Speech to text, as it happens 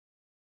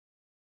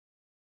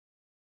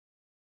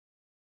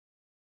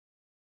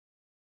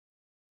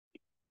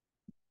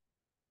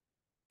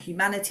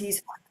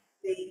humanities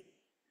faculty,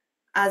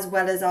 as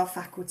well as our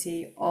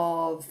faculty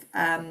of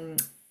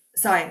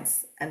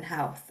science and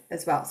health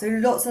as well. So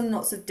lots and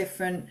lots of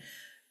different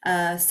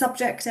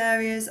subject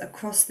areas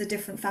across the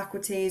different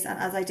faculties. And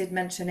as I did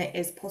mention, it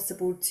is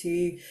possible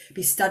to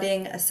be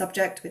studying a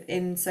subject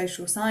within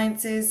social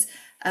sciences,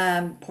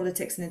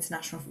 politics and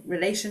international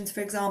relations,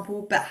 for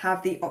example, but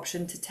have the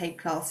option to take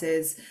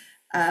classes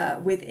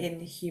within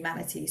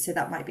humanities. So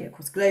that might be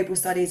across global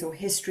studies or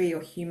history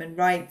or human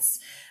rights.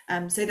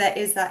 So there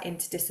is that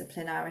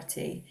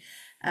interdisciplinarity.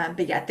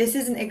 But yeah, this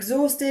isn't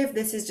exhaustive.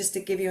 This is just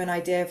to give you an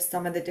idea of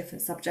some of the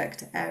different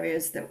subject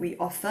areas that we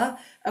offer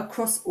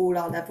across all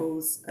our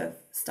levels of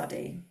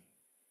study.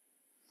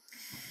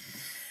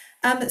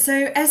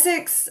 So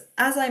Essex,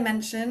 as I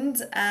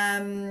mentioned,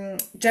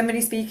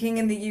 generally speaking,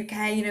 in the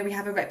UK, we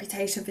have a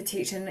reputation for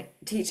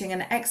teaching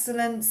and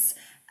excellence.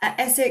 At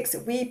Essex,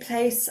 we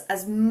place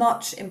as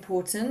much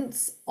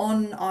importance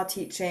on our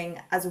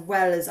teaching as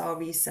well as our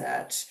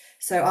research.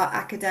 So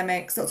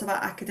lots of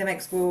our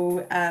academics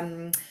will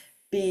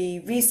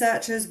be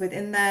researchers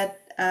within their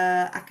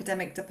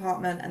academic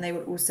department, and they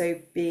will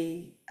also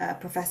be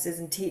professors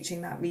and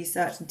teaching that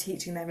research and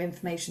teaching their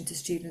information to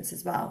students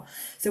as well.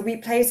 So we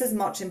place as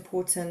much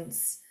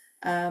importance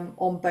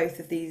on both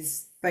of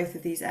these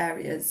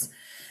areas.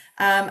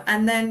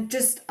 And then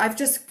I've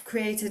just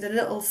created a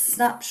little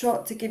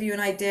snapshot to give you an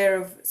idea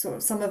of sort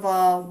of some of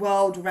our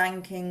world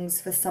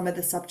rankings for some of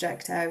the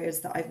subject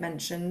areas that I've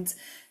mentioned.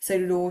 So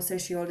law,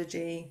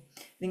 sociology,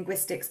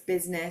 linguistics,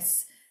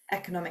 business,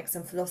 economics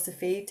and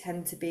philosophy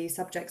tend to be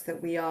subjects that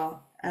we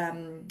are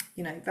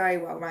very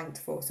well ranked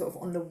for, sort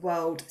of on the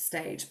world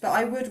stage. But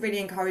I would really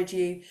encourage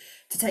you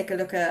to take a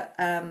look at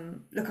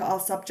our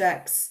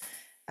subjects.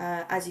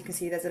 As you can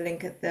see, there's a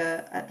link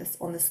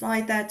on the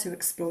slide there to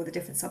explore the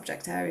different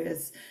subject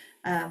areas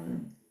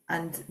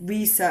and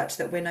research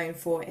that we're known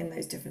for in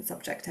those different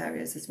subject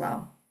areas as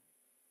well.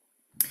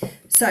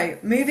 So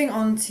moving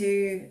on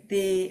to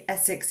the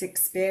Essex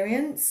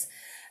experience.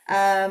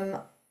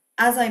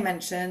 As I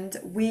mentioned,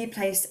 we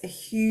place a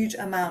huge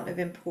amount of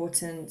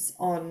importance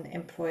on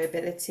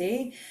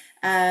employability,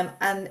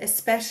 and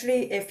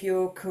especially if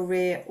you're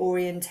career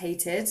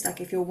orientated,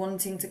 like if you're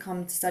wanting to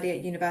come to study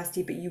at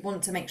university, but you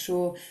want to make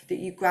sure that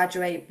you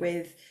graduate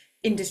with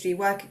industry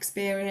work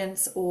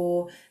experience,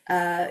 or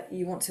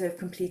you want to have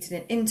completed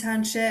an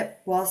internship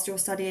whilst you're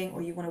studying,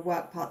 or you want to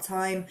work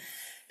part-time.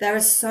 There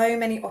are so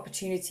many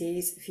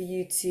opportunities for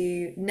you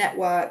to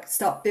network,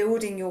 start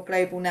building your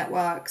global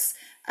networks,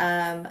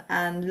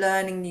 and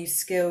learning new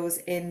skills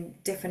in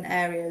different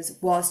areas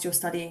whilst you're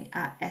studying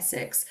at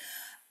Essex.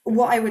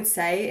 What I would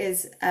say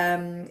is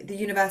the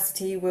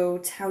university will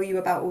tell you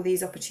about all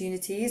these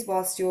opportunities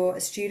whilst you're a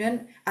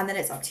student, and then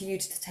it's up to you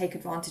to take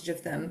advantage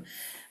of them.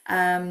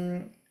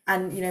 And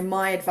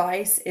my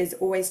advice is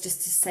always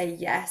just to say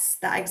yes.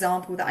 That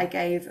example that I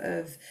gave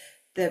of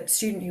the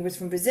student who was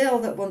from Brazil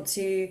that went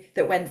to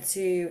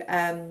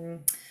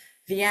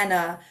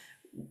Vienna,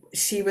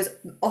 she was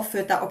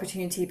offered that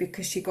opportunity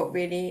because she got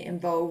really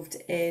involved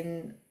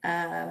in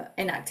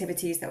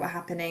activities that were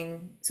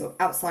happening sort of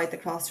outside the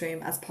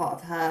classroom as part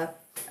of her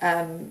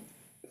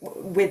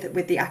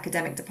with the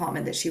academic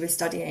department that she was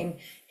studying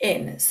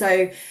in.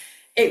 So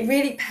it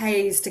really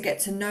pays to get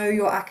to know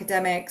your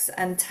academics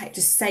and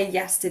just say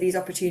yes to these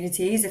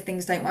opportunities. If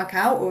things don't work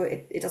out or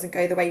it doesn't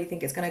go the way you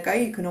think it's going to go,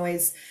 you can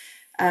always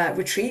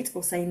retreat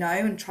or say no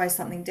and try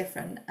something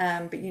different.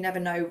 But you never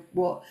know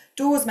what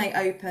doors may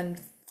open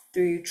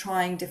through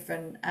trying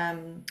different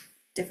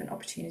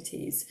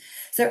opportunities.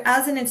 So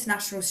as an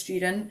international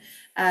student,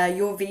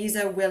 your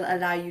visa will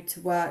allow you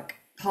to work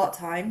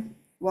part-time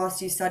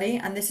whilst you study,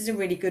 and this is a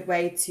really good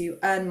way to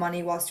earn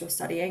money whilst you're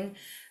studying,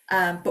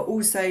 but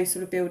also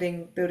sort of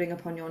building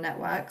upon your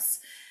networks.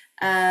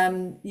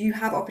 You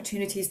have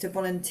opportunities to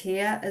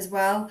volunteer as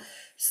well.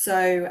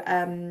 So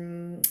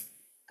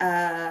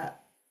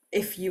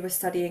if you were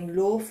studying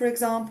law, for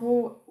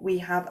example, we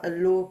have a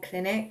law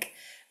clinic,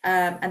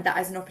 and that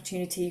is an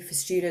opportunity for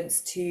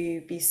students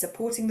to be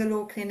supporting the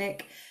law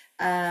clinic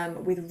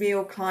with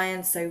real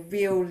clients, so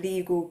real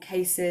legal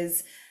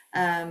cases.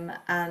 And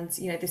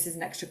this is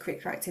an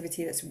extracurricular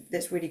activity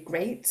that's really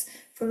great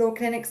for law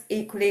clinics.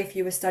 Equally, if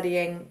you were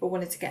studying or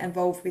wanted to get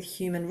involved with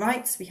human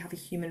rights, we have a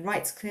human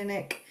rights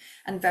clinic,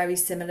 and very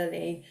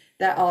similarly,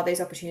 there are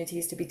those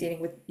opportunities to be dealing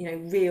with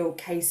real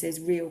cases,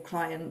 real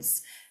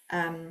clients,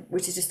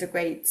 which is just a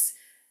great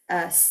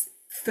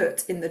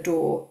foot in the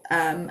door,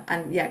 and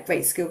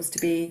great skills to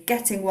be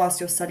getting whilst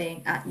you're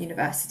studying at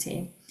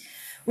university.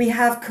 We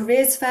have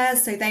careers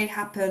fairs, so they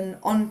happen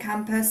on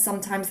campus.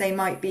 Sometimes they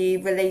might be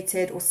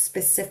related or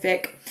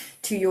specific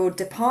to your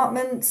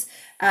department.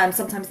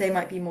 Sometimes they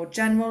might be more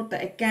general,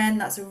 but again,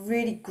 that's a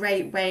really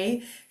great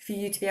way for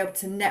you to be able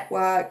to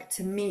network,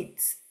 to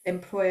meet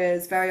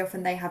employers. Very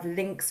often they have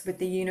links with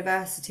the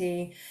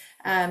university.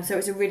 So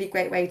it's a really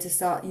great way to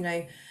start,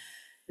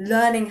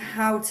 learning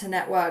how to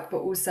network, but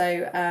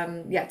also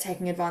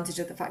taking advantage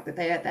of the fact that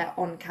they're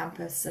on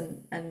campus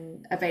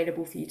and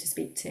available for you to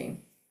speak to.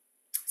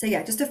 So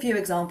just a few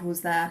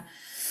examples there.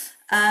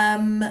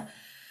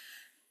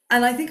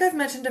 And I think I've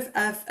mentioned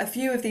a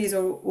few of these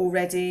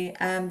already.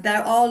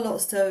 There are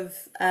lots of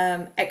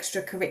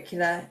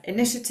extracurricular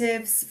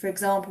initiatives. For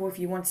example, if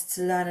you wanted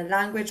to learn a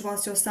language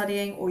whilst you're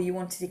studying, or you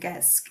wanted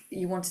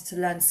to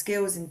learn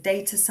skills in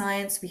data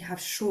science, we have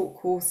short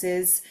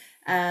courses.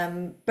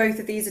 Both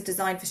of these are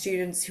designed for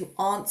students who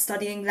aren't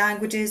studying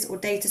languages or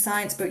data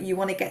science, but you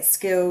want to get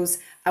skills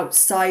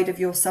outside of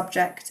your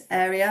subject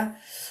area.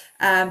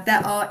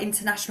 There are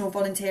international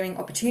volunteering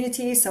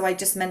opportunities. So I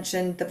just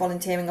mentioned the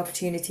volunteering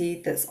opportunity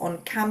that's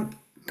on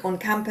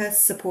campus,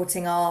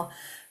 supporting our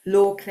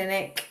law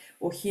clinic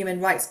or human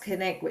rights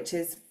clinic, which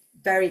is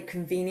very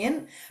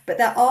convenient. But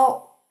there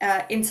are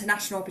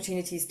international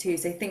opportunities too.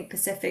 So Think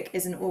Pacific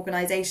is an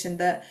organisation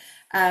that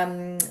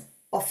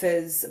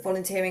offers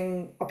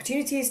volunteering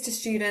opportunities to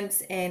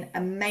students in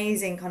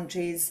amazing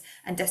countries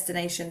and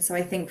destinations. So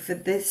I think for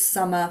this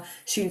summer,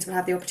 students will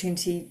have the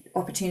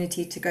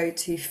opportunity to go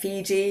to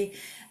Fiji,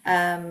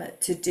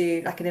 to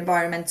do like an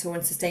environmental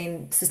and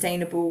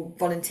sustainable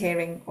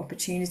volunteering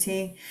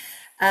opportunity.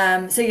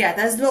 So yeah,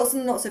 there's lots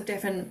and lots of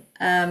different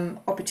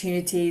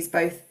opportunities,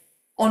 both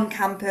on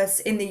campus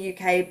in the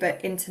UK, but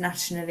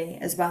internationally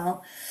as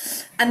well.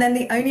 And then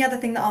the only other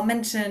thing that I'll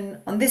mention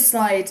on this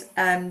slide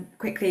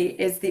quickly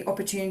is the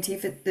opportunity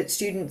that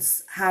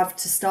students have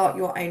to start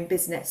your own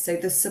business. So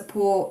the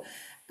support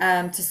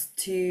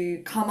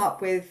to come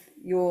up with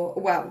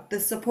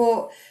the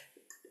support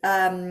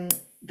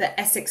that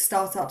Essex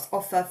startups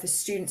offer for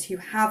students who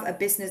have a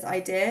business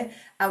idea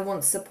and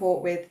want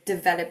support with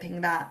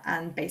developing that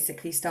and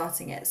basically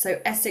starting it.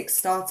 So Essex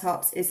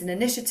Startups is an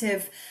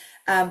initiative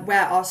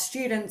where our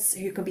students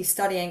who can be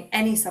studying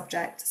any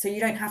subject, so you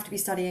don't have to be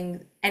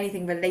studying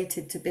anything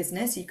related to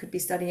business, you could be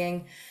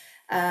studying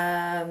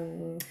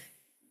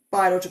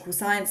biological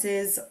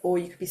sciences, or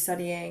you could be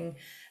studying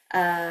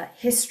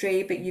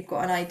history, but you've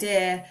got an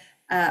idea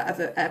of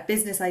a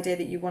business idea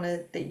that you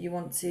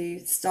want to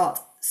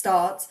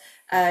start.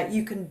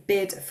 You can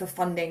bid for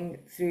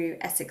funding through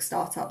Essex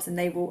Startups, and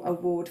they will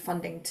award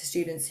funding to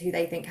students who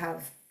they think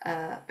have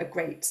a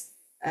great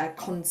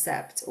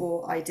concept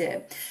or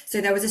idea.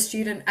 So there was a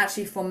student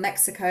actually from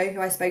Mexico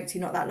who I spoke to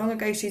not that long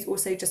ago. She's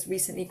also just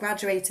recently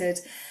graduated.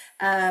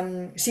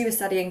 She was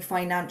studying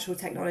financial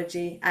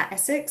technology at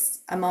Essex,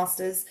 a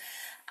master's,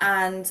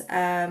 and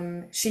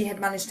she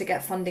had managed to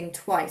get funding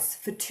twice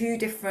for two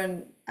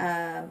different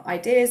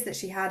ideas that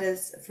she had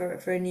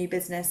for a new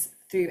business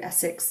through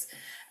Essex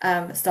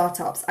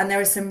Startups. And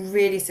there are some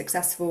really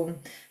successful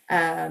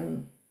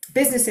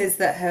businesses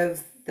that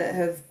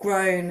have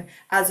grown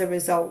as a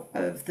result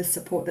of the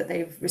support that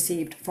they've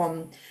received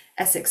from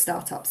Essex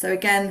Startups. So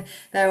again,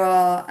 there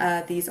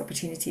are these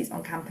opportunities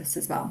on campus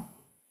as well.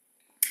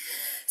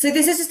 So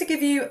this is just to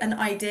give you an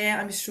idea.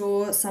 I'm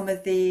sure some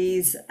of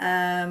these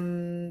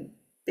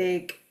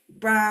big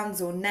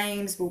brands or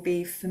names will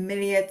be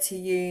familiar to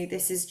you.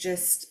 This is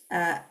just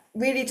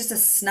really just a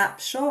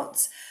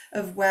snapshot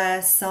of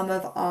where some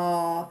of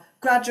our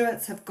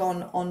graduates have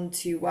gone on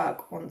to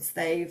work once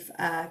they've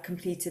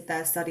completed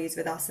their studies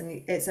with us,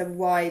 and it's a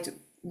wide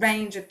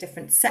range of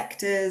different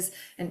sectors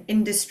and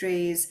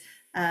industries,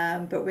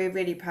 but we're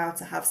really proud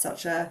to have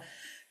such a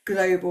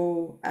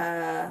global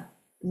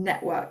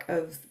network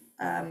of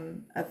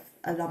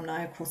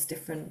alumni across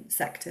different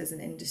sectors and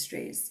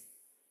industries.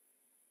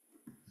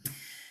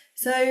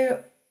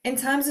 So in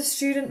terms of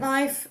student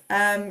life,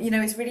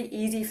 it's really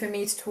easy for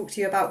me to talk to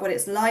you about what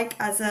it's like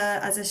as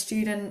a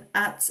student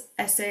at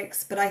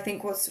Essex, but I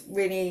think what's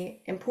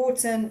really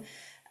important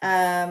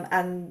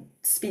and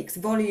speaks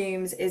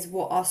volumes is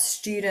what our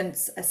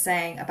students are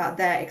saying about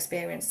their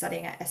experience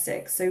studying at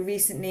Essex. So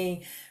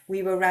recently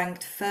we were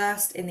ranked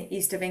first in the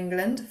East of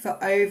England for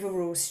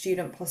overall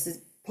student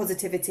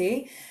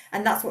positivity,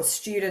 and that's what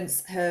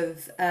students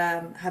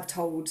have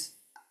told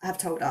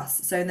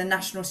us. So in the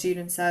National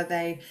Student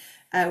Survey,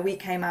 we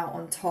came out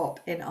on top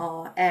in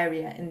our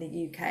area in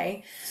the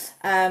UK,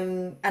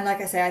 and like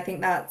I say, I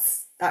think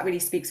that really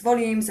speaks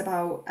volumes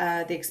about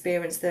the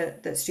experience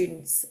that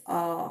students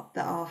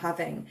are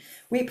having.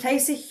 We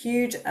place a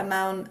huge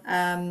amount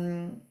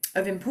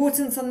of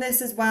importance on this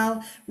as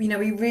well. We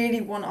really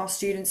want our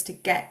students to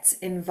get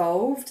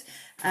involved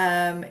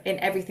in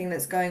everything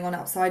that's going on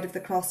outside of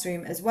the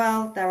classroom as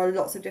well. There are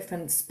lots of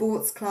different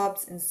sports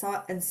clubs and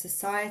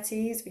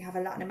societies. We have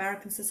a Latin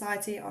American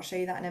society. I'll show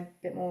you that in a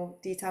bit more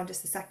detail in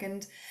just a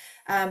second.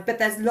 But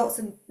there's lots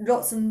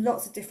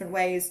of different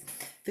ways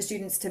for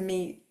students to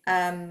meet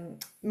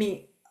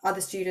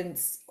other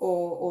students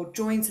or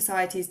join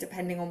societies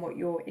depending on what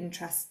your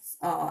interests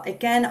are.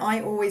 Again,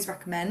 I always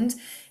recommend,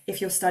 if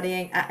you're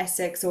studying at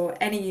Essex or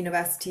any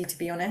university, to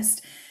be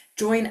honest,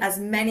 join as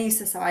many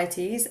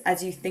societies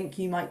as you think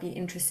you might be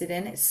interested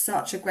in. It's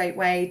such a great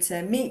way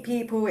to meet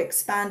people,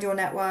 expand your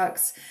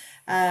networks,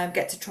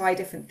 get to try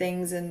different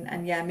things, and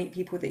meet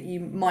people that you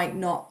might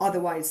not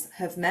otherwise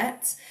have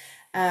met.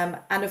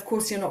 And of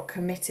course, you're not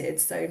committed.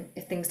 So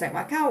if things don't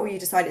work out or you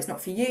decide it's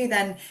not for you,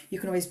 then you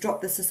can always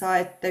drop those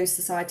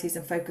societies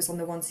and focus on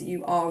the ones that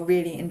you are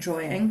really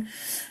enjoying.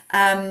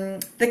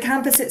 The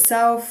campus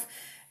itself,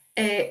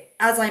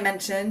 As I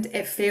mentioned,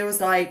 it feels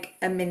like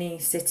a mini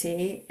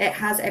city. It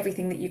has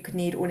everything that you could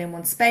need all in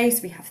one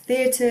space. We have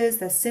theatres,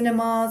 there's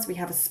cinemas, we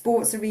have a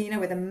sports arena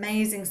with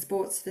amazing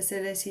sports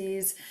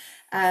facilities.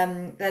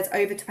 There's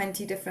over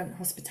 20 different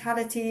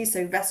hospitalities,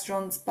 so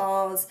restaurants,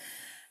 bars,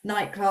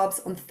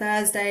 nightclubs. On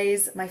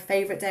Thursdays, my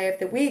favourite day of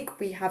the week,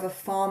 we have a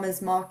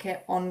farmers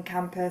market on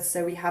campus.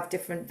 So we have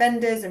different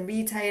vendors and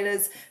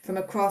retailers from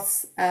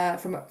across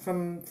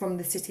from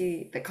the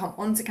city that come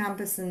onto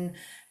campus and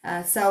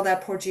sell their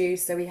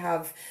produce. So we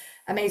have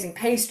amazing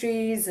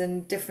pastries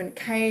and different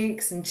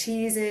cakes and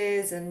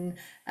cheeses and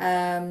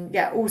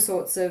yeah, all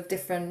sorts of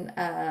different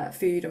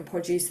food and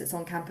produce that's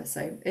on campus.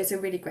 So it's a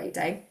really great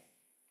day.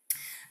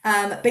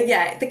 But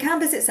yeah, the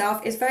campus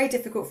itself is very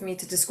difficult for me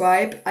to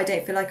describe. I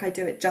don't feel like I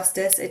do it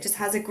justice. It just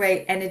has a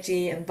great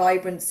energy and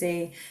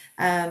vibrancy.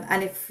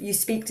 And if you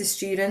speak to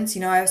students, you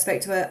know, I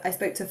spoke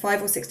to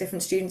 5 or 6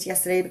 different students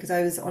yesterday because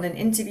I was on an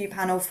interview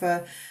panel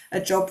for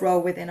a job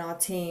role within our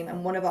team.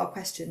 And one of our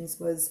questions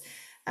was,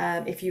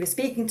 if you were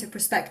speaking to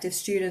prospective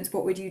students,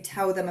 what would you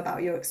tell them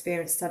about your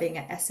experience studying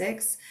at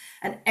Essex?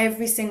 And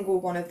every single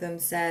one of them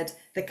said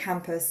the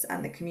campus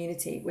and the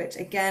community, which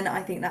again,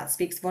 I think that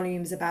speaks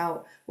volumes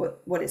about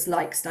what it's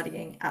like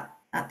studying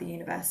at the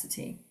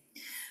university.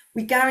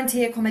 We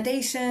guarantee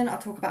accommodation. I'll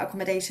talk about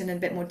accommodation in a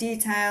bit more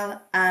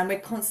detail. And we're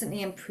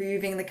constantly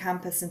improving the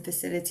campus and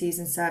facilities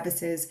and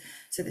services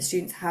so that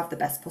students have the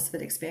best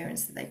possible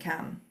experience that they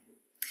can.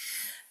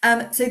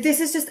 So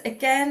this is just,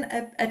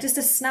 again, just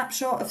a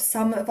snapshot of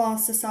some of our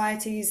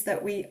societies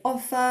that we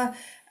offer.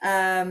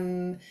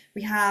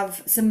 We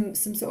have some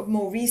sort of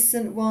more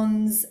recent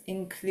ones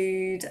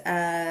include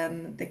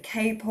the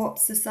K-pop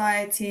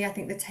society. I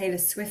think the Taylor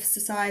Swift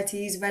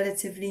society is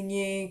relatively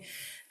new.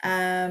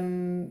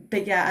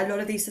 But yeah, a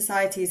lot of these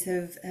societies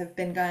have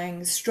been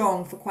going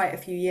strong for quite a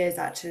few years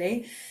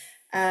actually.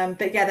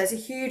 But yeah, there's a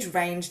huge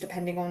range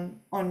depending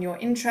on your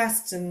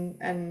interests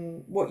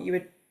and what you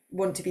would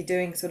want to be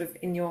doing sort of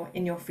in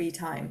your free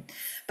time.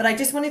 But I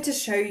just wanted to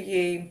show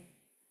you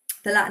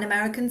the Latin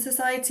American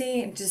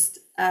Society and just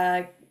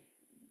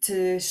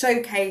to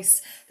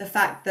showcase the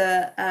fact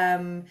that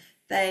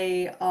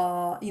they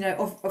are, you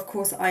know, of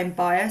course I'm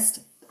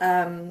biased.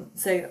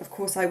 So of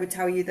course I would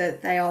tell you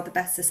that they are the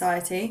best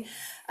society,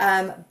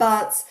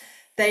 but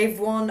they've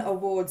won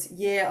awards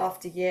year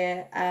after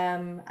year,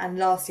 and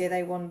last year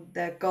they won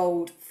the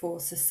gold for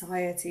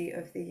Society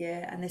of the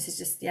Year. And this is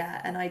just,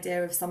 yeah, an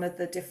idea of some of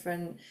the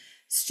different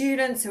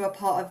students who are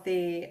part of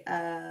the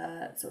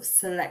sort of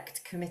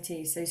select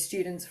committee. So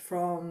students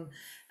from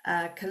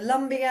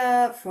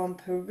Colombia, from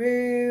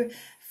Peru,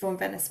 from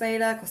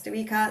Venezuela, Costa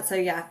Rica. So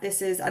yeah,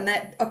 this is, and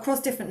they're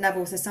across different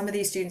levels. So some of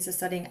these students are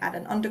studying at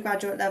an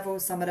undergraduate level,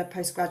 some at a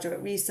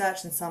postgraduate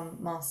research, and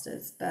some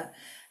masters. But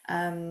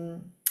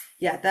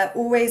yeah, they're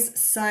always,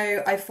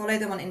 so I follow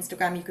them on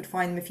Instagram. You could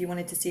find them if you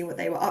wanted to see what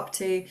they were up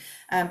to.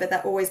 But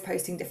they're always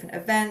posting different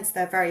events.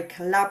 They're very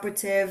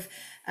collaborative.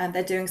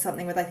 They're doing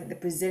something with, I think, the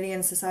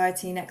Brazilian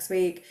Society next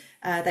week.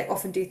 They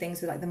often do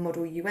things with like the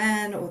Model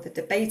UN or the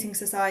Debating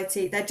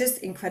Society. They're just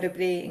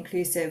incredibly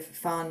inclusive,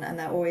 fun, and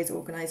they're always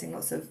organising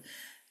lots of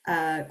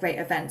great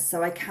events.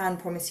 So I can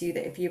promise you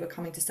that if you were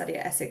coming to study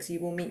at Essex,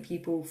 you will meet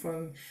people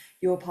from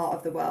your part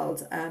of the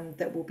world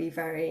that will be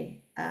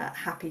very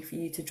happy for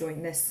you to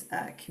join this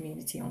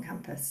community on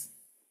campus.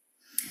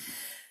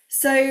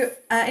 So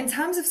in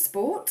terms of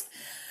sport,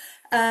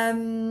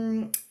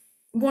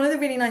 one of the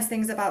really nice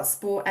things about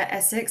sport at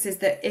Essex is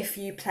that if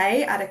you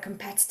play at a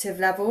competitive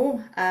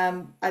level,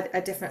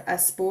 a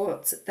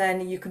sport,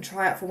 then you can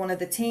try out for one of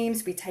the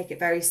teams. We take it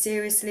very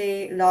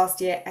seriously. Last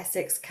year,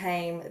 Essex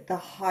came the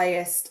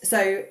highest.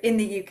 So in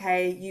the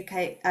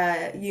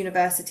UK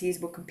universities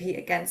will compete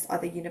against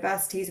other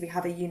universities. We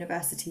have a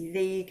university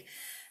league.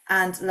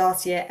 And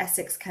last year,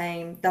 Essex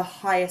came the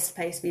highest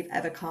place we've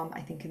ever come,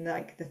 I think, in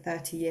like the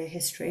 30-year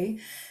history.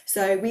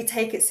 So we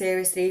take it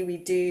seriously. We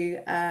do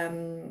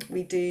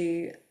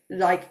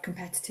like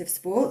competitive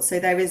sports. So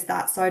there is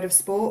that side of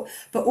sport.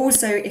 But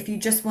also, if you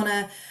just want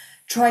to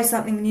try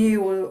something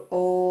new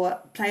or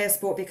play a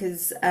sport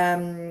because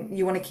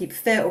you want to keep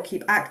fit or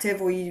keep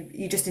active or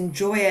you just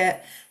enjoy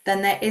it,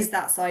 then there is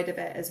that side of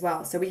it as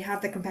well. So we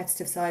have the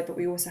competitive side, but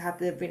we also have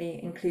the really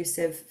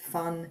inclusive,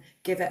 fun,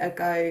 give it a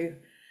go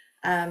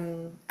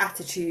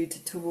attitude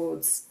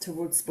towards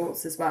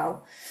sports as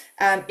well.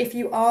 If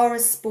you are a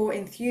sport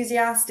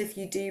enthusiast, if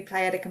you do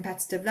play at a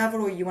competitive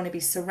level or you want to be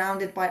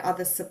surrounded by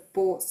other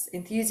sports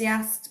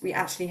enthusiasts, we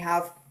actually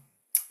have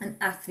an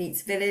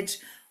athletes village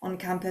on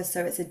campus.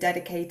 So it's a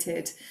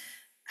dedicated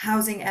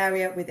housing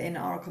area within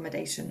our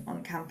accommodation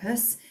on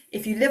campus.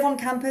 If you live on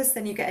campus,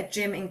 then you get a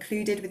gym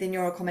included within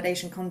your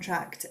accommodation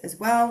contract as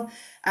well.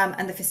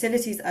 And the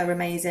facilities are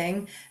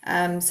amazing.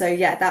 So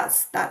yeah,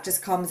 that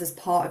just comes as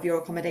part of your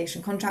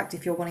accommodation contract.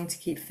 If you're wanting to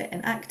keep fit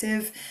and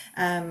active,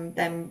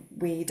 then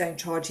we don't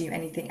charge you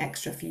anything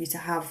extra for you to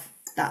have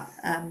that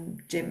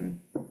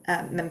gym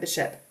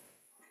membership.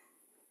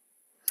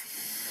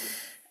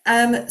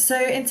 So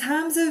in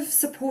terms of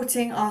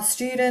supporting our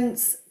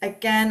students,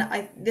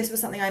 again, this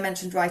was something I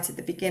mentioned right at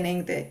the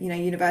beginning that,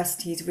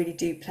 universities really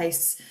do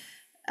place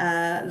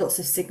lots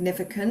of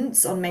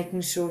significance on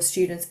making sure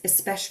students,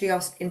 especially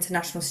our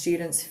international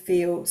students,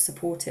 feel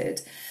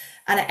supported.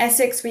 And at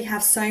Essex, we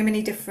have so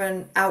many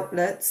different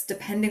outlets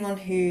depending on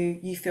who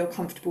you feel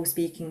comfortable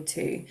speaking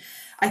to.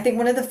 I think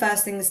one of the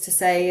first things to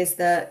say is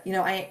that,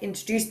 I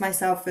introduced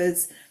myself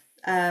as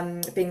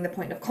being the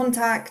point of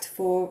contact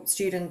for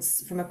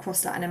students from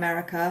across Latin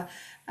America.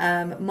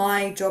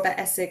 My job at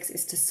Essex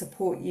is to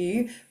support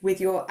you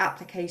with your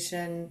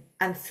application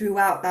and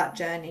throughout that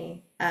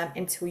journey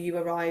until you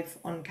arrive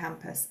on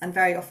campus. And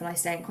very often I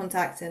stay in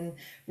contact and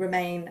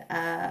remain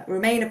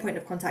a point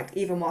of contact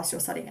even whilst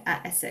you're studying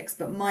at Essex.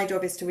 But my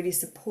job is to really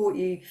support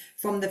you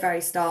from the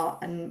very start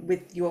and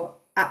with your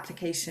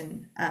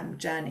application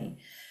journey.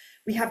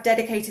 We have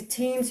dedicated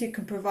teams who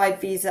can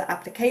provide visa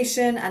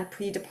application and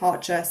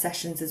pre-departure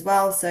sessions as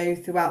well. So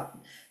throughout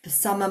the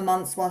summer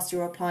months whilst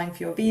you're applying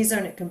for your visa,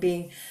 and it can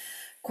be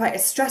quite a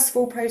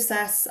stressful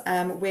process,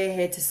 we're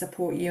here to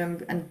support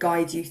you and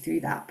guide you through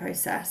that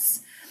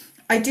process.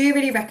 I do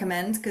really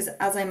recommend, because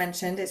as I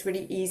mentioned, it's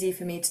really easy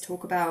for me to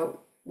talk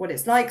about what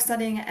it's like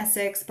studying at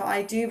Essex, but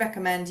I do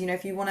recommend,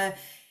 if you want to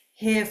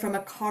hear from a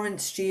current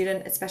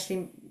student,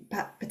 especially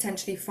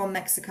potentially from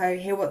Mexico,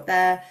 hear what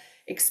their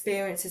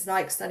experience is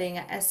like studying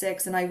at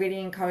Essex, and I really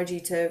encourage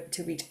you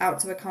to reach out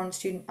to a current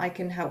student. I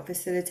can help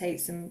facilitate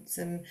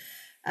some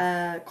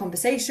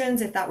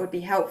conversations if that would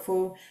be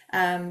helpful,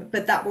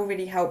 but that will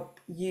really help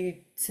you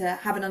to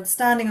have an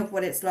understanding of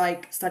what it's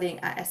like studying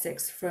at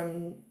Essex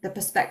from the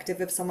perspective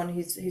of someone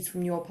who's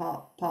from your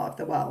part of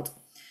the world.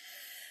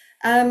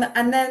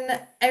 And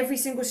then every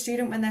single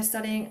student, when they're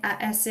studying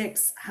at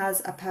Essex,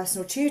 has a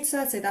personal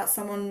tutor, so that's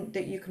someone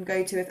that you can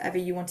go to if ever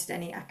you wanted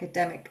any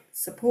academic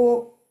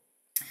support.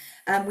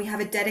 We have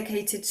a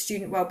dedicated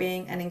student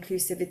wellbeing and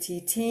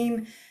inclusivity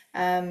team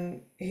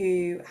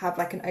who have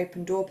like an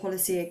open door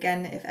policy.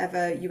 Again, if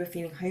ever you were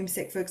feeling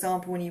homesick, for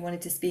example, and you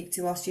wanted to speak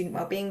to our student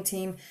wellbeing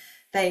team,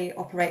 they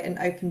operate an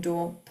open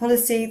door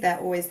policy. They're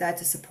always there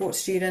to support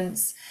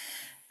students.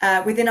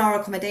 Within our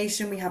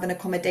accommodation, we have an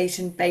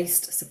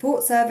accommodation-based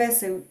support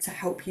service, so to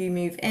help you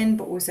move in,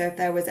 but also if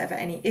there was ever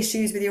any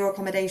issues with your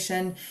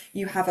accommodation,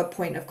 you have a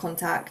point of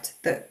contact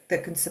that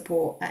can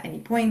support at any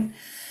point.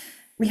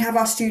 We have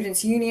our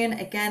Students' Union.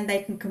 Again,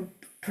 they can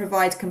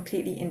provide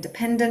completely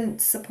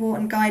independent support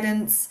and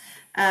guidance.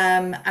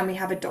 And we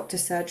have a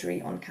doctor's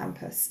surgery on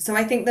campus. So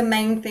I think the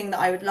main thing that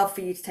I would love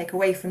for you to take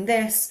away from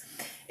this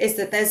is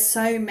that there's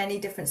so many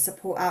different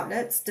support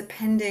outlets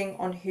depending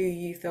on who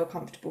you feel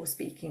comfortable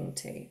speaking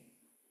to.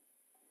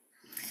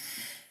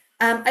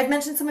 I've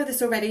mentioned some of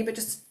this already, but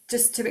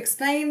just to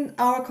explain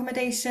our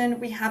accommodation,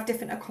 we have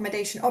different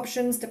accommodation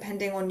options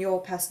depending on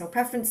your personal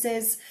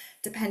preferences,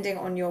 depending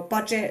on your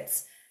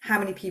budget, how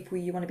many people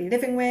you want to be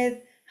living with,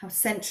 how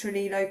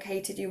centrally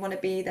located you want to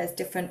be. There's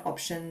different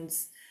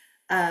options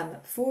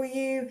for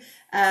you.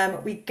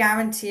 We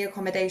guarantee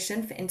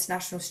accommodation for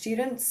international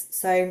students.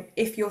 So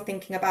if you're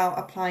thinking about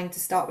applying to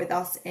start with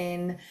us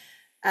in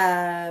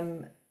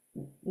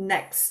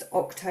next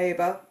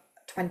October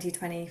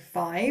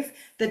 2025,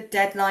 the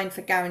deadline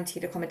for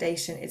guaranteed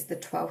accommodation is the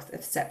 12th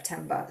of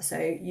September. So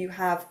you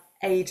have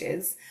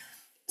ages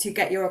to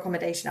get your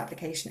accommodation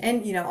application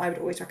in. I would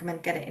always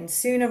recommend get it in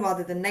sooner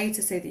rather than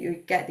later so that you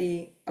get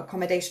the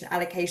accommodation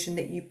allocation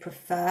that you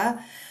prefer.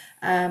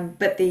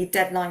 But the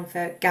deadline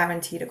for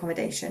guaranteed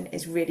accommodation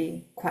is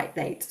really quite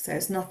late. So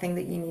it's nothing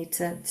that you need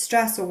to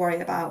stress or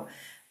worry about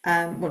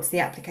once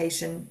the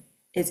application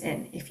is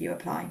in, if you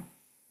apply.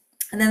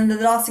 And then the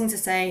last thing to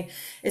say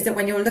is that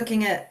when you're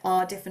looking at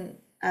our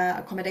different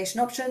accommodation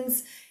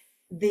options,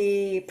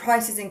 the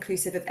price is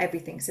inclusive of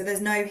everything. So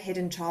there's no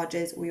hidden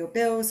charges. All your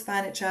bills,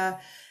 furniture,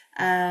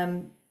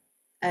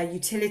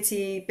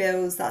 utility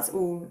bills, that's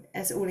all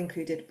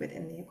included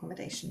within the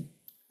accommodation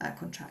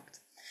contract.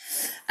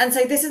 And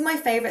so this is my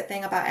favorite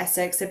thing about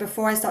Essex. So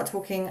before I start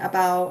talking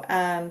about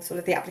sort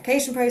of the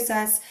application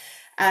process,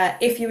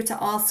 if you were to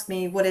ask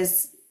me what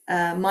is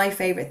my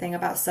favorite thing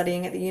about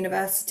studying at the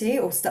university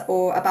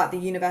or about the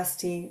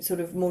university sort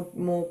of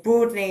more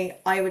broadly,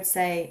 I would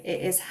say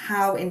it is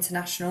how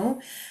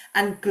international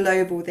and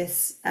global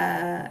this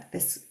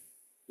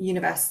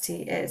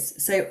university is.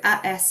 So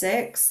at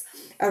Essex,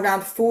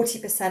 around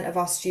 40% of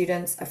our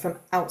students are from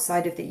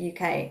outside of the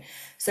UK.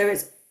 So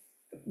it's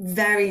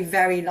very,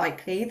 very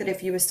likely that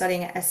if you were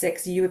studying at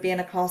Essex, you would be in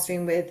a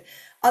classroom with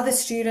other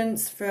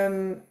students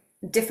from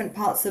different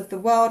parts of the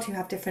world who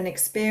have different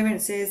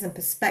experiences and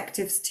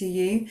perspectives to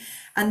you,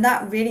 and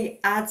that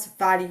really adds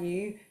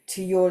value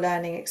to your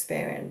learning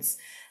experience.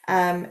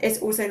 It's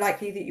also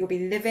likely that you'll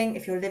be living,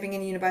 if you're living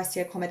in university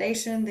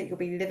accommodation, that you'll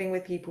be living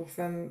with people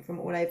from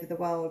all over the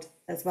world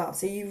as well.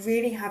 So you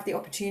really have the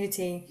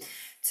opportunity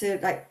to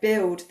like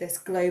build this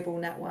global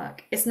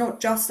network. It's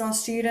not just our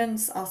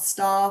students, our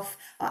staff,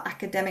 our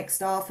academic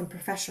staff and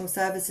professional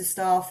services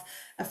staff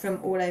are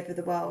from all over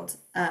the world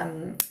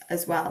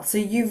as well. So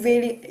you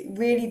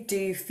really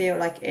do feel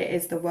like it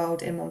is the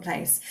world in one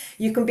place.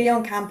 You can be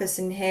on campus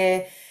and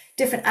hear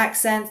different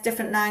accents,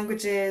 different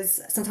languages.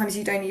 Sometimes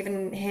you don't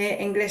even hear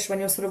English when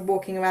you're sort of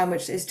walking around,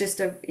 which is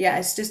just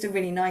it's just a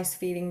really nice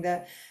feeling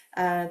that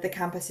the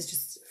campus is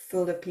just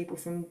full of people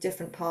from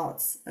different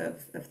parts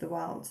of the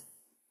world.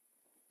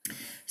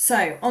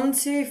 So on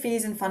to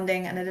fees and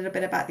funding and a little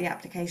bit about the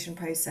application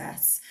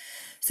process.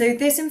 So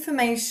this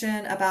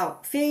information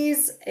about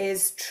fees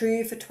is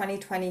true for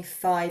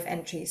 2025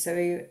 entry.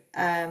 So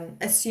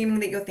assuming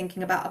that you're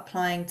thinking about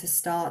applying to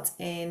start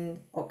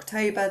in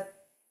October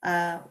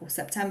or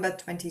September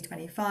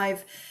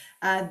 2025,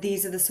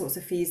 these are the sorts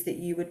of fees that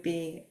you would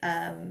be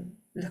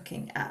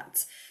looking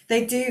at.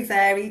 They do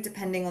vary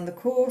depending on the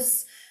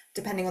course,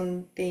 depending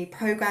on the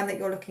program that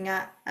you're looking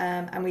at,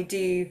 and we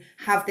do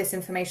have this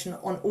information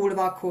on all of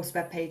our course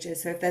web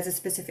pages. So if there's a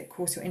specific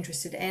course you're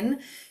interested in,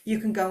 you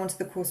can go onto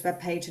the course web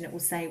page and it will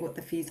say what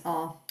the fees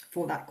are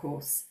for that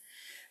course.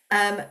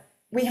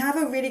 We have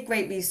a really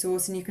great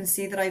resource, and you can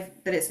see that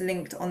it's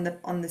linked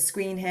on the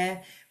screen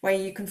here, where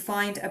you can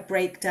find a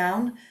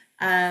breakdown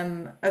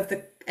of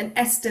an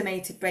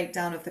estimated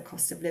breakdown of the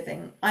cost of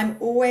living. I'm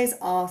always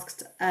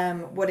asked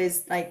what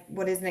is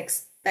an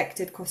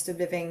expected cost of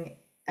living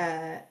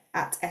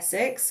at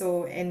Essex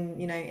or in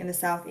the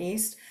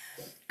southeast,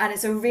 and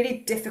it's a really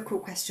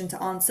difficult question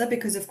to answer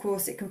because of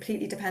course it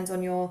completely depends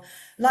on your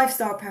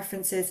lifestyle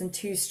preferences, and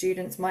two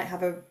students might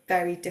have a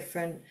very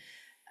different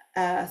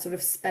sort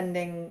of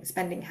spending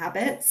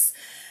habits,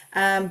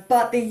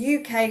 but the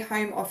UK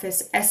Home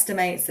Office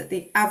estimates that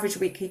the average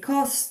weekly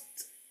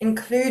cost,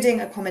 including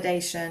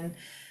accommodation,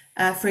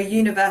 for a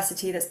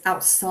university that's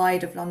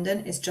outside of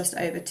London is just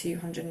over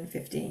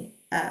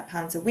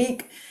 £250 a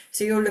week.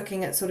 So you're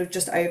looking at sort of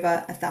just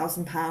over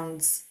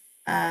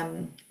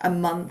 £1,000 a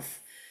month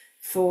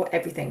for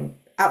everything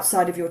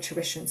outside of your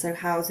tuition, so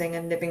housing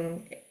and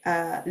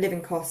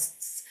living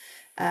costs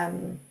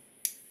per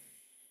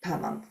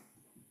month.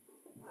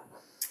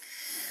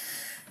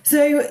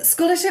 So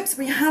scholarships,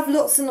 we have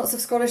lots and lots of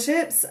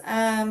scholarships.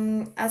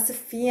 As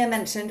Sophia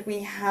mentioned,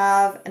 we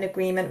have an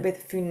agreement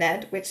with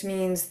FUNED, which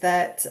means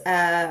that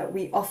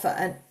we offer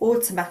an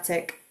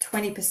automatic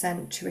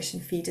 20% tuition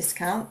fee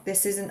discount.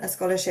 This isn't a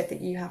scholarship that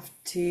you have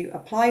to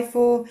apply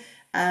for.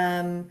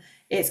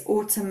 It's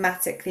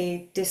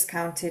automatically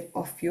discounted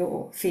off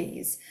your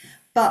fees.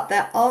 But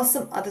there are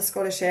some other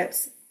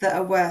scholarships that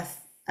are worth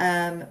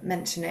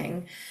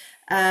mentioning.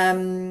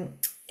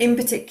 In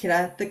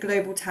particular, the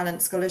Global Talent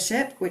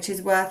Scholarship, which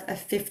is worth a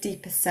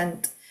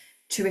 50%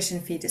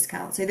 tuition fee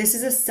discount. So this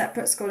is a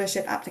separate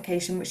scholarship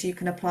application which you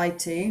can apply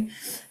to.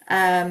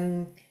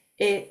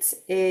 It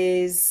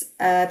is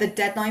the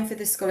deadline for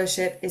this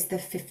scholarship is the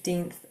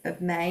 15th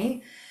of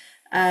May.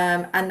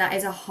 And that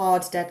is a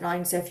hard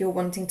deadline. So if you're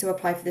wanting to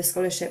apply for this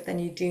scholarship, then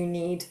you do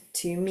need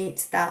to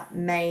meet that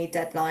May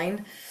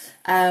deadline.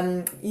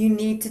 You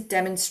need to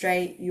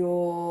demonstrate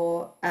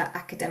your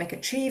academic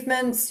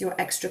achievements, your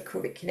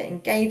extracurricular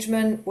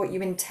engagement, what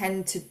you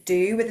intend to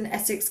do with an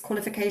Essex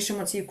qualification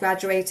once you've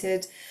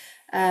graduated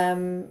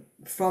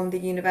from the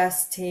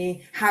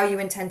university, how you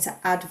intend to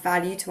add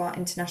value to our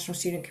international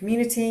student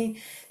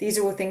community. These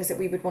are all things that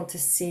we would want to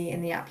see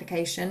in the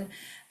application.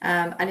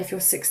 And if you're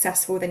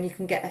successful, then you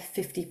can get a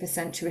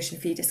 50% tuition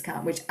fee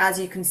discount, which, as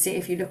you can see,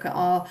 if you look at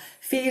our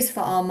fees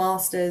for our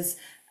masters,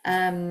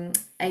 a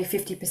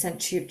 50%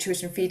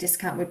 tuition fee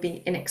discount would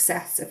be in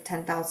excess of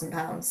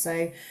 £10,000.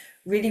 So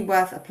really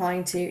worth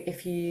applying to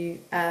if you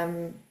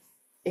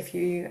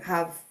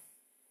have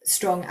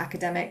strong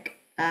academic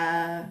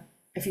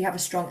if you have a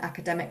strong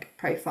academic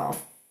profile.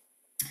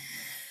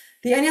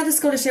 The only other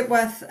scholarship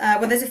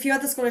there's a few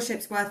other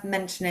scholarships worth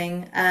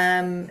mentioning,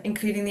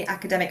 including the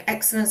Academic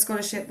Excellence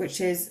Scholarship,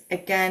 which is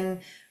again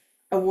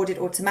awarded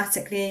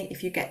automatically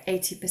if you get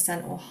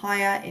 80% or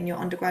higher in your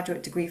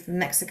undergraduate degree from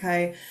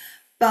Mexico.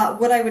 But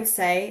what I would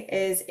say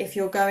is if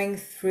you're applying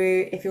with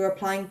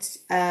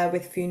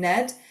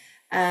FUNED,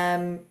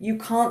 you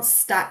can't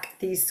stack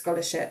these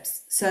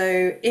scholarships.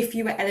 So if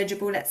you were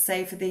eligible, let's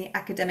say, for the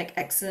Academic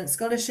Excellence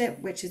Scholarship,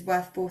 which is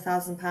worth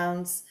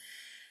 £4,000,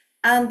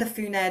 and the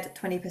FUNED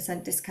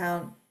 20%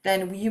 discount,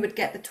 then you would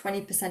get the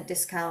 20%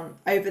 discount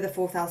over the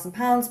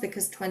 £4,000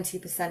 because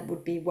 20%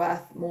 would be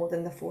worth more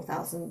than the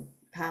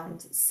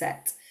 £4,000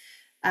 set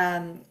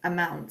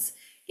amount.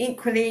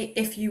 Equally,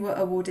 if you were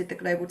awarded the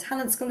Global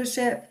Talent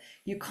Scholarship,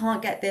 you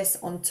can't get this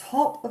on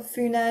top of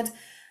FUNED,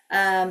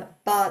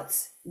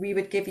 but we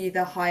would give you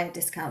the higher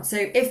discount.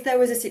 So if there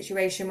was a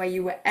situation where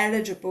you were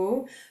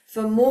eligible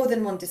for more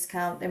than one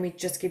discount, then we'd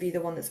just give you the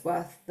one that's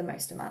worth the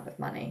most amount of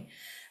money.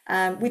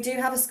 We do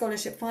have a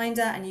scholarship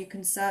finder, and you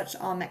can search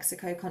our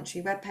Mexico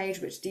country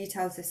webpage, which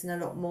details this in a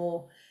lot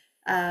more,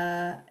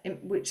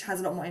 which has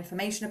a lot more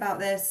information about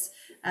this.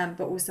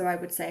 But also I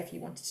would say if you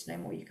wanted to know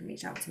more, you can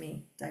reach out to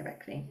me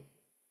directly.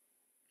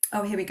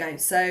 Oh, here we go.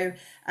 So,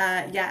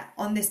 yeah,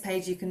 on this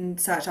page you can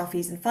search our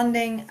fees and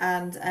funding,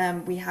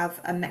 and we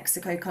have a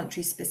Mexico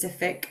country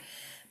specific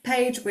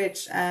page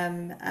which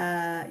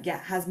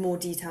yeah, has more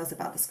details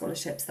about the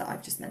scholarships that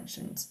I've just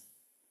mentioned.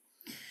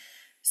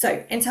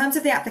 So in terms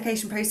of the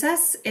application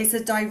process, it's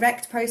a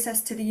direct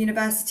process to the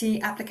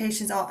university.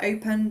 Applications are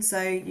open,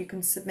 so you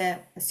can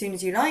submit as soon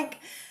as you like.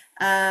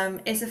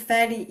 It's a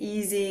fairly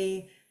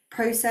easy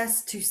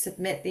process to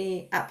submit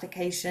the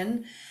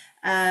application.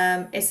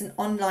 It's an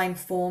online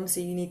form, so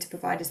you need to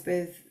provide us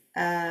with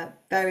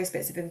various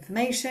bits of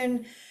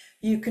information.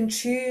 You can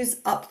choose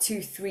up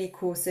to 3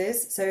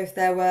 courses. So if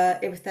there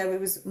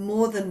was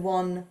more than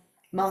one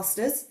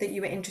master's that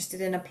you were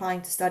interested in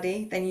applying to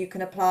study, then you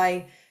can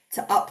apply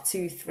to up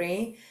to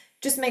 3.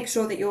 Just make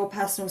sure that your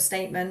personal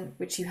statement,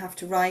 which you have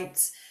to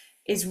write,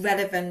 is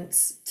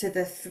relevant to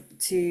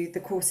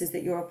the courses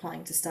that you're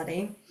applying to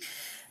study.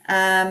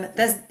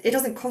 It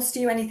doesn't cost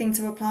you anything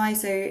to apply,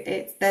 so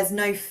there's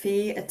no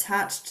fee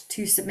attached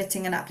to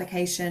submitting an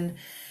application.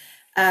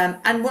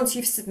 And once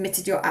you've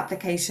submitted your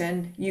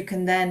application, you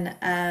can then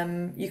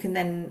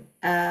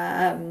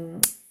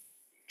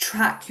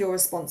track your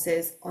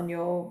responses on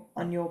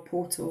your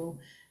portal,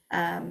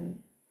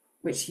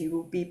 which you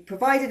will be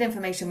provided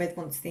information with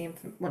once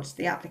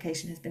the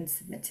application has been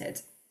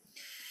submitted.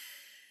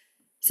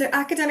 So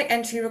academic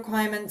entry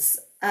requirements,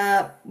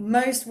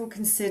 most will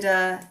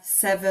consider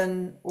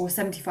 7 or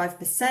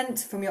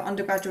 75% from your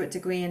undergraduate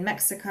degree in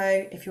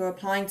Mexico. If you're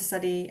applying to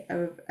study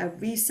a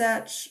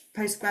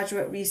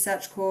postgraduate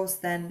research course,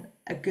 then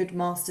a good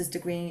master's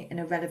degree in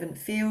a relevant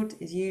field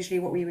is usually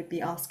what we would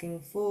be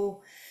asking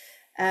for.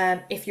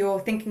 If you're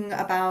thinking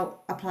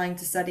about applying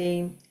to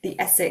study the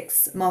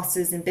Essex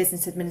Masters in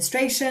Business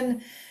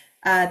Administration,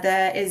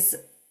 that's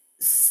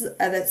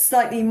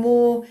slightly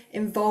more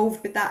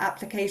involved with that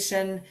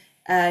application.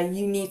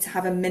 You need to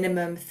have a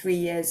minimum 3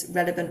 years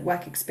relevant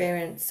work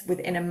experience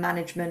within a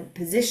management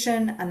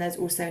position, and there's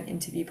also an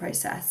interview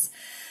process.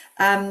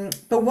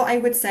 But what I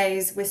would say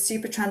is we're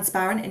super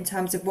transparent in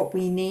terms of what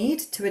we need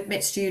to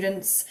admit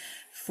students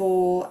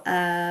for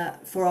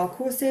our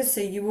courses.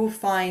 So you will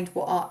find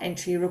what our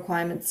entry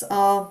requirements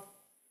are,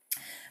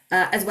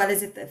 as well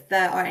as if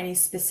there are any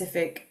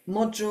specific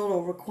module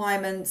or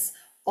requirements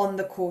on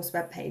the course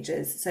web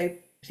pages. So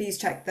please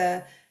check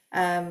the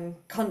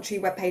country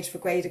webpage for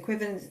grade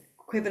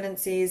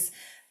equivalencies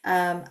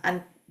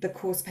and the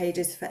course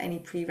pages for any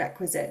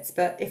prerequisites.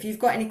 But if you've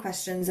got any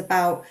questions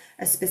about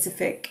a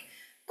specific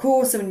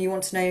course and you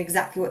want to know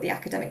exactly what the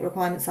academic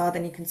requirements are,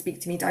 then you can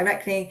speak to me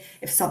directly.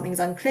 If something's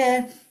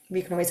unclear,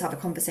 we can always have a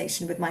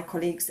conversation with my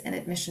colleagues in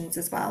admissions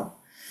as well.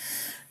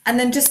 And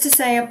then just to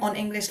say on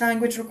English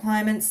language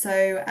requirements,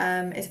 so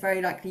it's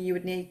very likely you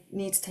would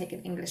need to take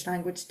an English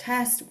language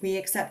test. We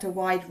accept a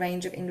wide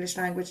range of English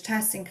language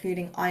tests,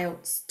 including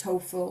IELTS,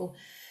 TOEFL,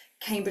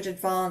 Cambridge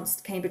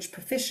Advanced, Cambridge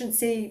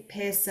Proficiency,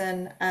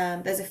 Pearson.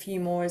 There's a few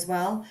more as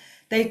well.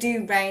 They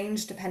do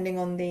range depending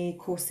on the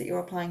course that you're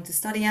applying to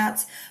study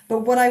at.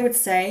 But what I would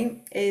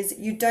say is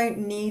you don't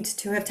need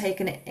to have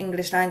taken an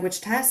English language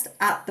test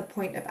at the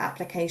point of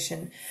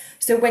application.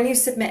 So when you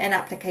submit an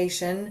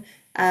application,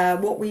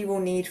 what we will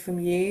need from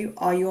you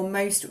are your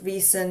most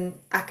recent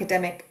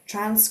academic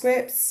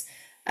transcripts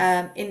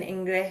in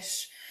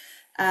English.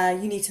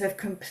 You need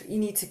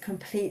to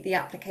complete the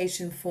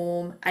application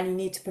form, and you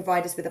need to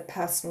provide us with a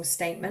personal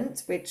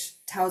statement which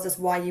tells us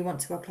why you want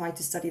to apply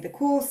to study the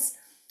course,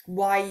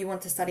 why you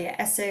want to study at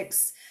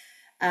Essex,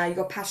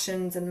 your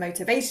passions and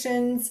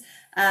motivations,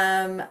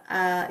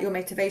 your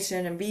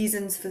motivation and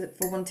reasons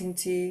for wanting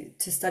to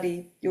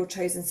study your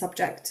chosen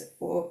subject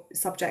or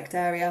subject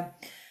area,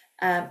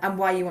 and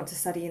why you want to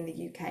study in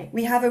the UK.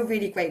 We have a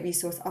really great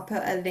resource. I'll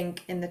put a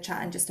link in the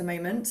chat in just a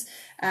moment,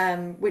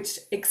 which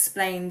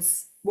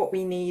explains what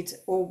we need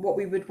or what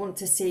we would want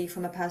to see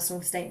from a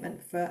personal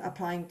statement for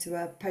applying to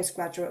a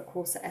postgraduate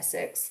course at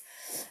Essex.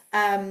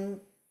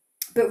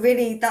 But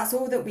really, that's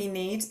all that we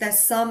need. There's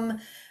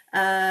some,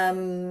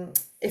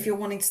 if you're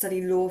wanting to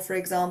study law, for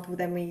example,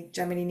 then we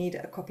generally need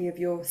a copy of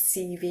your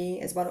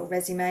CV as well, or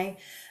resume.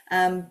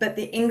 But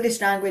the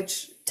English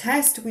language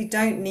test, we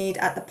don't need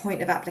at the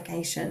point of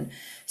application.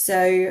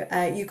 So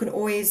you can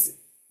always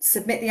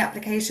submit the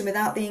application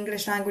without the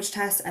English language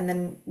test, and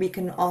then we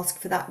can ask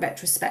for that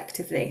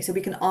retrospectively. So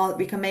we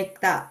can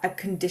make that a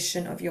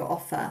condition of your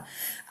offer.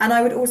 And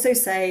I would also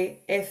say,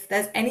 if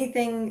there's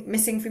anything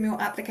missing from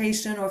your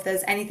application, or if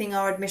there's anything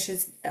our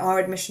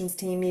admissions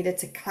team needed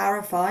to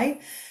clarify,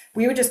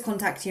 we would just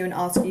contact you and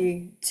ask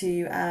you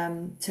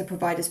to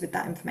provide us with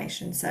that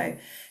information. So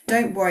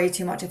don't worry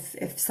too much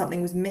if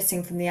something was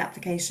missing from the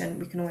application.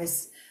 We can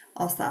always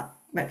ask that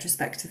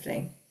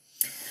retrospectively.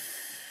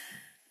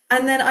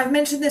 And then I've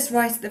mentioned this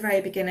right at the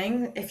very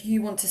beginning. If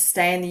you want to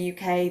stay in the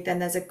UK, then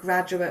there's a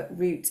graduate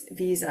route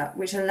visa,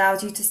 which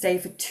allows you to stay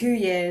for 2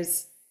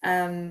 years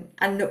and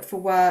look for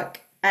work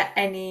at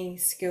any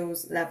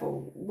skills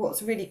level.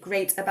 What's really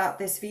great about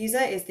this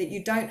visa is that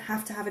you don't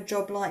have to have a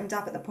job lined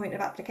up at the point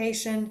of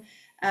application.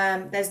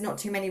 There's not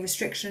too many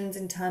restrictions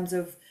in terms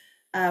of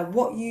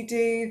what you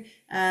do,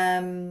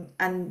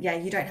 and yeah,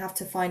 you don't have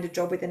to find a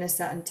job within a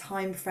certain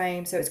time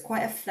frame. So it's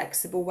quite a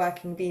flexible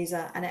working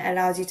visa, and it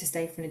allows you to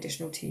stay for an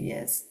additional 2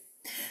 years.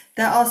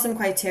 There are some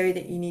criteria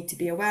that you need to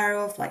be aware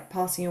of, like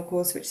passing your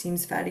course, which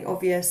seems fairly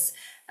obvious,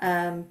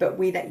 but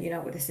we let you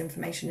know what this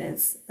information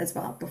is as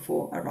well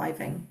before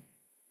arriving.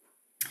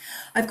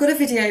 I've got a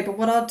video, but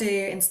what I'll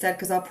do instead,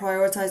 because I'll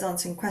prioritize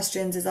answering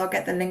questions, is I'll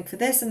get the link for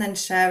this and then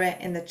share it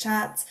in the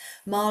chat.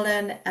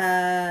 Marlon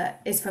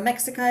is from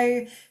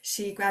Mexico.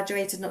 She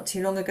graduated not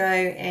too long ago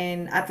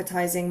in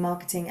advertising,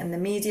 marketing, and the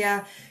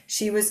media.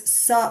 She was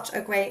such a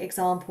great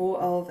example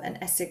of an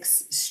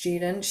Essex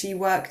student. She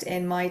worked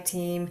in my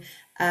team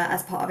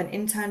as part of an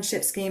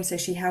internship scheme, so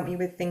she helped me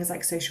with things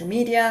like social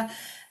media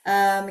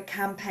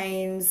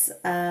campaigns,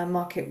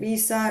 market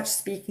research,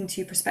 speaking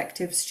to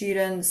prospective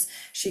students.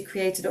 She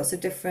created lots of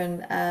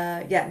different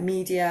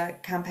media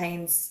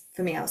campaigns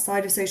for me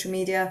outside of social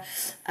media.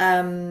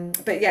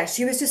 But yeah,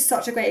 she was just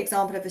such a great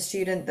example of a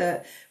student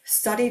that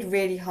studied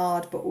really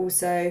hard, but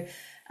also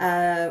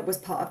was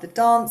part of the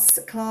dance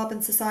club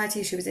and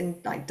society. She was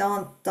in like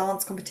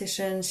dance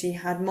competitions. She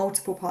had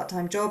multiple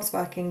part-time jobs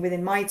working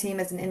within my team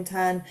as an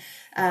intern,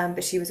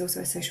 but she was also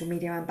a social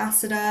media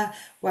ambassador,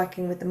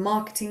 working with the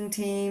marketing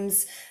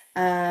teams.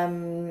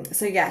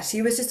 So yeah,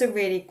 she was just a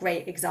really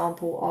great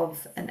example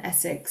of an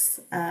Essex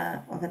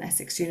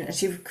student, and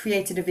she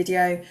created a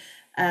video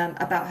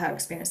about her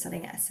experience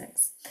studying at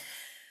Essex.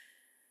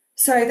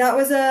 So that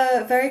was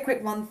a very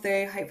quick run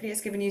through. Hopefully it's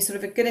given you sort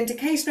of a good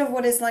indication of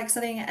what it's like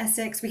studying at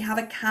Essex. We have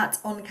a cat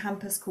on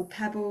campus called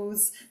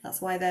Pebbles.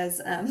 That's why there's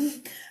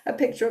a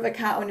picture of a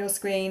cat on your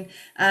screen.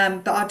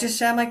 But I'll just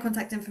share my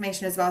contact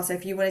information as well. So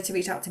if you wanted to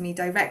reach out to me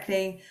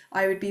directly,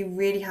 I would be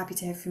really happy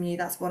to hear from you.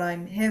 That's what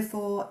I'm here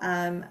for.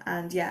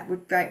 And yeah,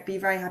 would be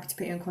very happy to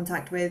put you in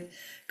contact with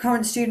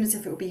current students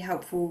if it would be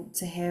helpful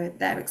to hear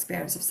their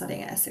experience of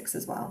studying at Essex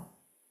as well.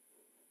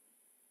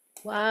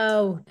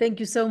 Wow, thank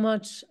you so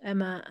much,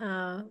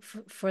 Emma,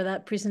 for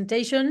that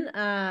presentation.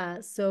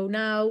 So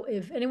now,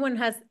 if anyone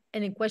has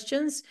any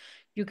questions,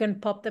 you can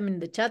pop them in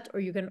the chat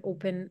or you can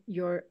open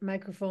your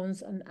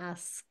microphones and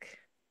ask.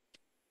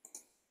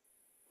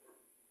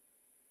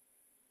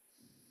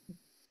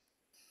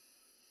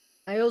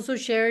 I also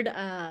shared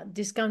a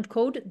discount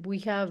code. We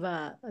have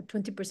a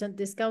 20%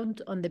 discount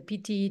on the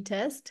PTE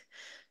test.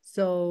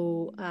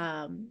 So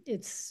I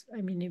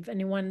mean, if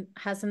anyone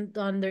hasn't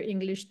done their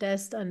English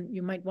test, and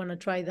you might want to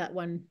try that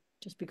one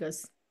just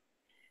because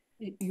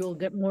you'll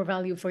get more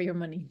value for your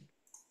money.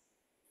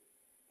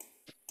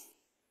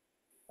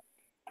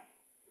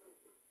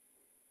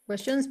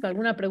 Questions?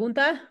 ¿Alguna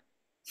pregunta?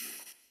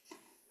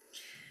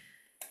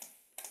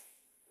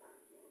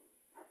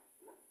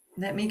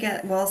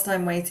 Whilst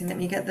I'm waiting, let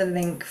me get the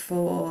link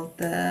for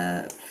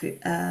the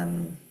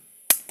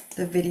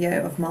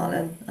video of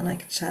Marlon, and I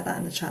can share that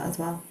in the chat as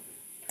well.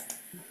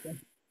 Okay.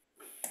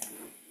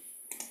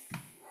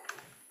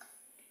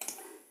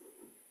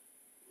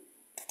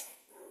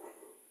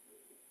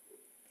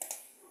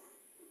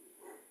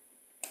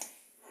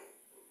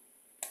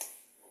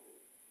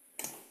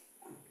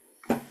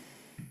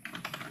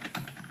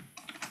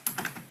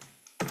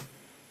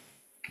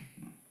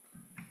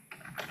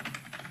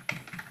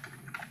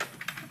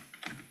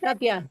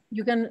 Katia,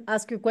 you can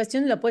ask your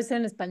question. La puedes hacer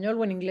en español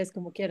o en inglés,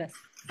 como quieras.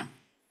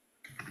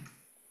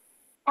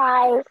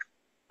 Hi,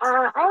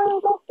 I'm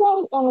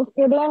interested in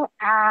studying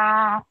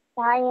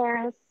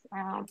science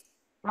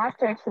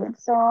mastership.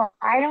 So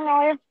I don't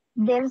know if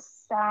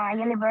this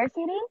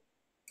university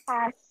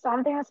has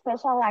something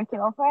special like to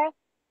offer.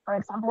 For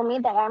example, me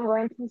that I'm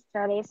going to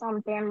study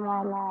something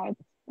more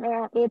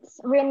like it's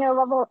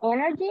renewable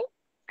energy.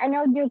 I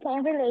know you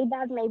can relate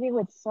that maybe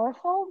with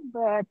social,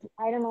 but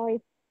I don't know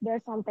if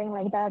there's something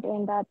like that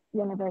in that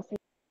university.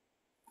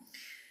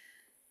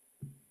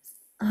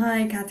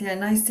 Hi, Katia.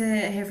 Nice to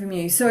hear from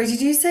you. Sorry,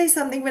 did you say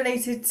something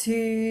related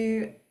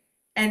to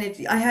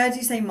energy? I heard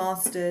you say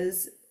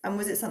masters, and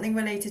was it something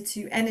related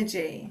to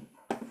energy?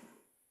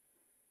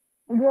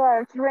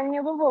 Yes,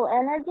 renewable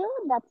energy.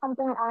 That's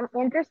something I'm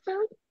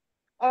interested.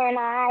 And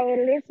I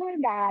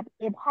listened that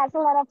it has a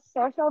lot of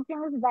social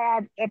things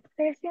that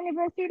exist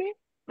university,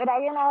 but I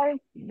don't know if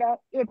that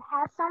it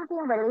has something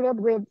related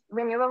with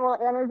renewable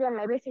energy and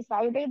maybe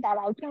society that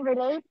I can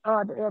relate,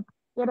 or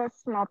it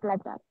is not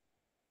like that.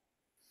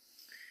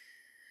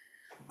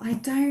 I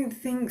don't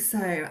think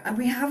so.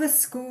 We have a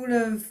school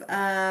of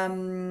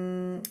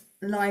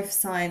life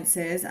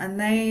sciences, and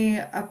they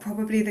are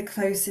probably the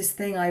closest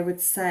thing I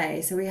would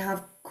say. So we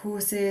have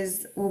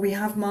courses, or we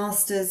have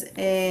masters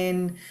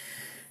in.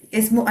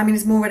 It's more. I mean,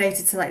 it's more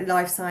related to like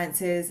life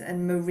sciences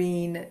and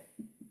marine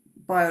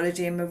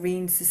biology and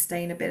marine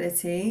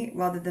sustainability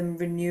rather than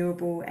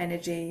renewable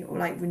energy or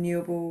like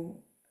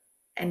renewable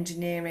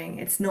engineering.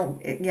 It's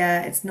not,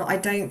 it's not. I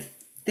don't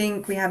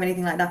think we have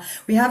anything like that.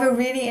 We have a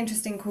really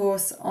interesting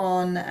course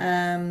on,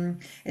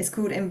 it's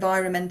called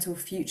Environmental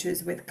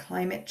Futures with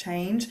Climate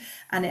Change,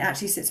 and it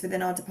actually sits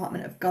within our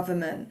Department of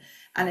Government,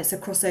 and it's a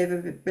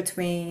crossover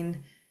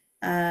between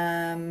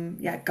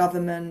yeah,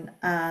 government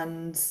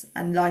and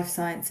life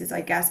sciences,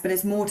 I guess. But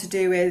it's more to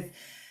do with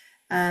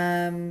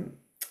um,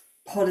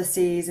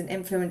 policies and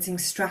influencing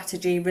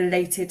strategy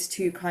related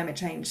to climate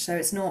change. So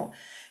it's not,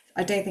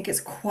 I don't think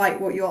it's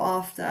quite what you're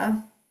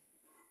after.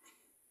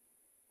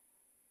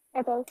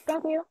 Okay,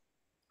 thank you.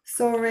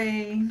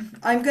 Sorry.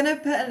 I'm gonna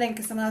put a link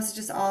because someone else has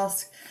just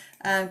asked,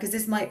 because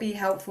this might be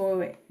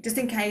helpful just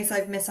in case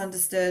I've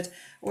misunderstood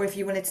or if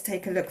you wanted to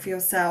take a look for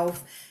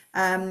yourself.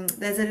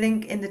 There's a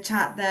link in the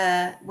chat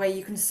there where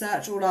you can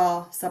search all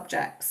our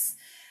subjects.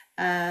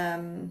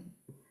 Um,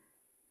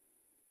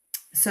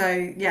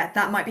 so yeah,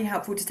 that might be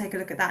helpful to take a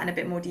look at that in a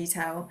bit more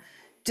detail,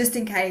 just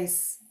in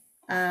case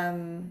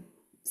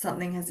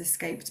something has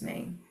escaped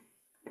me.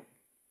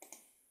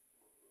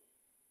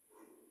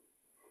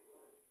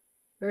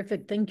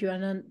 Perfect, thank you.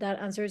 And that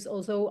answers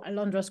also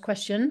Alondra's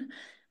question.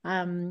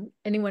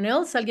 Anyone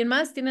else? ¿Alguien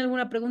más tiene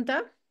alguna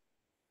pregunta?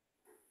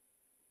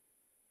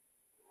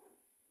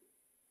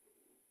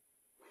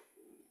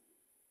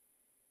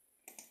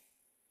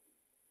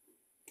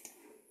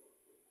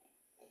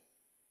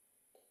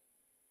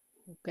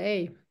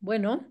 Okay,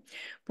 bueno,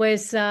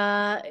 pues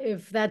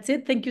if that's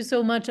it, thank you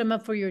so much, Emma,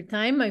 for your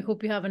time. I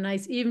hope you have a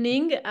nice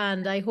evening,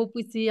 and I hope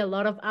we see a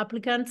lot of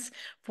applicants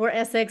for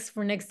Essex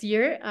for next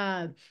year.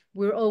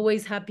 We're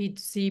always happy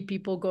to see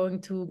people going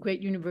to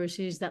great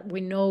universities that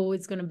we know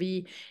it's going to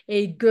be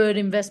a good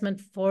investment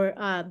for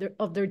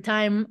of their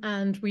time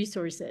and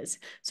resources.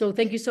 So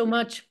thank you so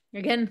much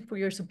again for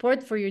your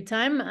support, for your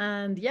time,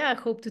 and yeah,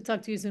 hope to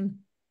talk to you soon.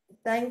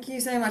 Thank you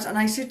so much. And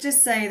I should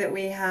just say that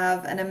we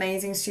have an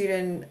amazing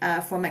student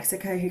from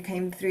Mexico who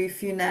came through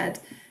FUNED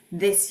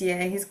this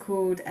year. He's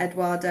called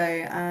Eduardo,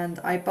 and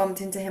I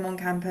bumped into him on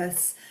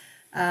campus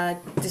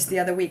just the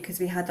other week because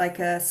we had like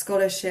a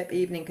scholarship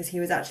evening because he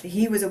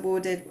was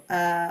awarded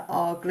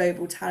our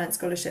global talent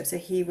scholarship, so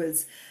he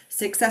was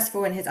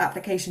successful in his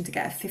application to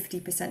get a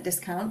 50%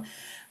 discount.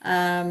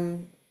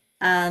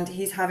 And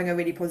he's having a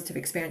really positive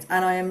experience,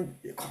 and I am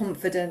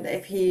confident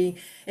that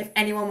if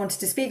anyone wanted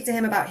to speak to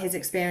him about his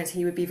experience,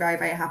 he would be very,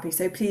 very happy.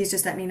 So please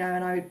just let me know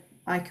and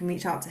I can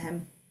reach out to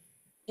him.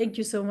 Thank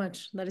you so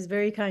much. That is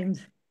very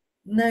kind.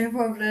 No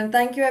problem.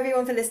 Thank you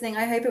everyone for listening.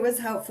 I hope it was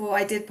helpful.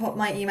 I did pop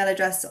my email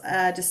address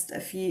just a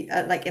few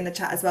like in the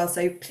chat as well,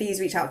 so please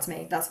reach out to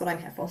me. That's what I'm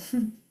here for.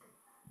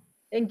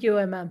 Thank you,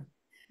 Emma.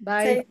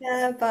 Bye. Take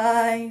care.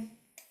 Bye.